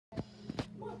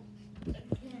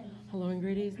Hello and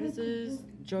greetings, this is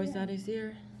JoyAndSadness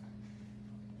here.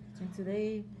 And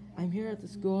today I'm here at the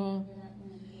school.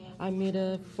 I made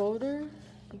a folder.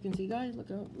 You can see, guys, look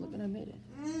at I made it.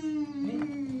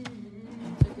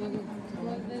 Take a look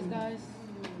at this, guys.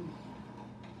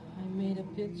 I made a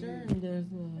picture and there's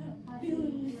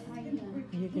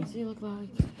you can see look like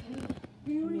I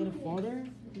made a folder.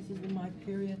 This is my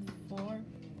period 4.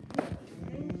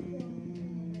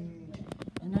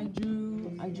 And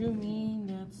I drew me,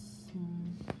 that's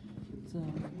so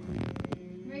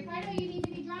Ricardo, you need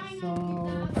to be drawing so on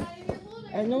the outside of your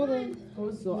folder. I know that.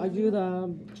 So I drew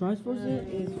the Transforce.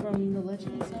 It's from the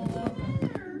Legend of Zelda.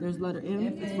 There's letter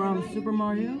M. It's from Super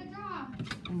Mario.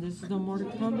 And this is the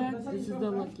Mortal Kombat. This is the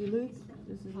Lucky Luke.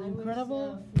 This is the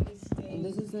Incredible. And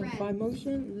this is the 5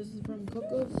 Motion. This is from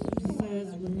Coco. It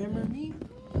says Remember Me.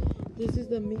 This is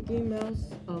the Mickey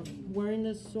Mouse wearing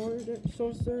the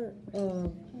sorcerer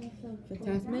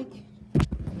Fantasmic.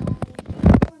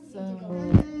 So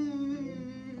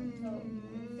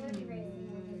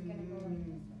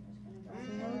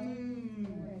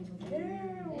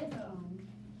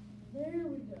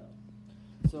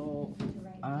So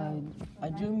I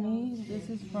drew me. This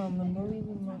is from the movie.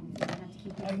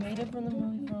 I made it from the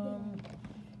movie from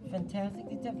Fantastic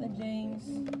Detective James.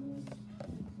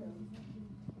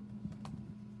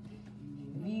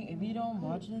 If you don't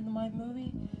watch it in my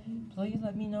movie, please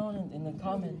let me know in the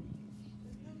comment.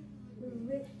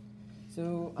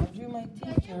 So I drew my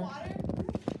teacher.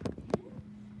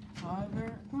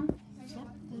 However, check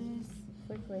this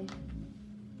quickly.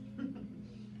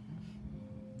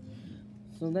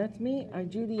 So that's me. I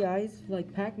drew the eyes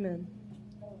like Pac-Man.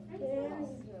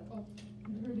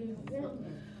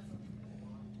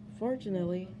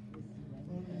 Fortunately,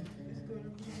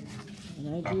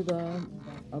 and I drew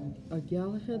a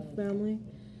Galahad family.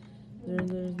 There's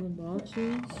the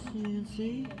boxes. You can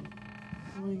see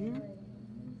over here.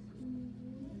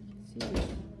 See this.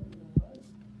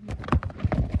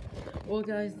 Well,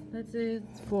 guys, that's it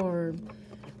for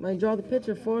my draw the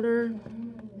picture folder.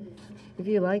 If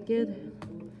you like it,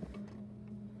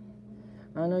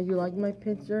 I know you like my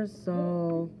pictures,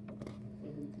 so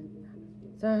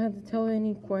I have to tell you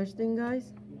any question,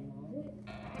 guys.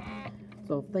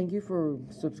 So thank you for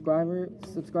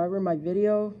subscribing my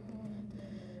video.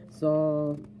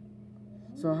 So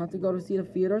I have to go to see the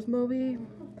theaters movie.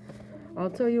 I'll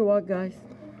tell you what, guys.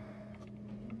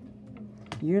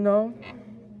 You know.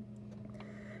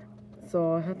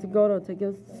 So I had to go to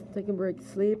take a break,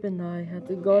 sleep, and I had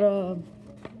to go to.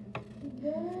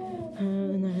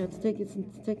 And I had to take a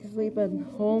sleep at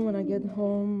home when I get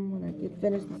home, when I get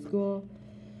finished with school.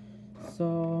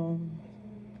 So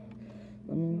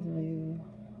let me tell you,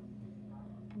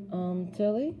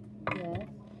 Tilly? Yes.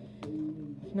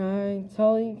 Can I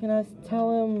tell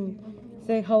him,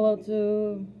 say hello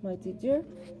to my teacher?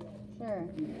 Sure.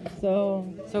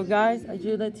 So guys, I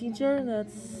drew the teacher.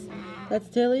 That's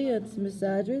Tilly. It's Miss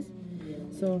Adris.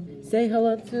 So say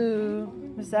hello to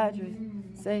Miss Adris.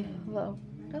 Say hello.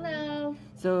 Hello.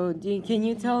 So can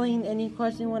you tell him any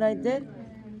question what I did?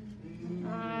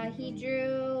 He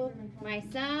drew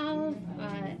myself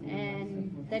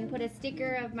and then put a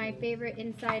sticker of my favorite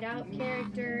Inside Out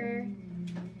character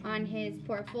on his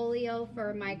portfolio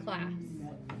for my class.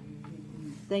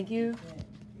 Thank you.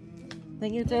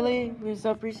 Thank you, Tilly. We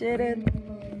so appreciate it.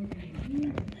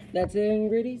 That's it,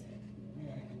 ingredients.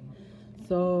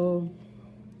 So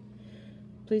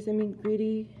please send me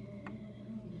greedy.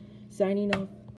 Signing off.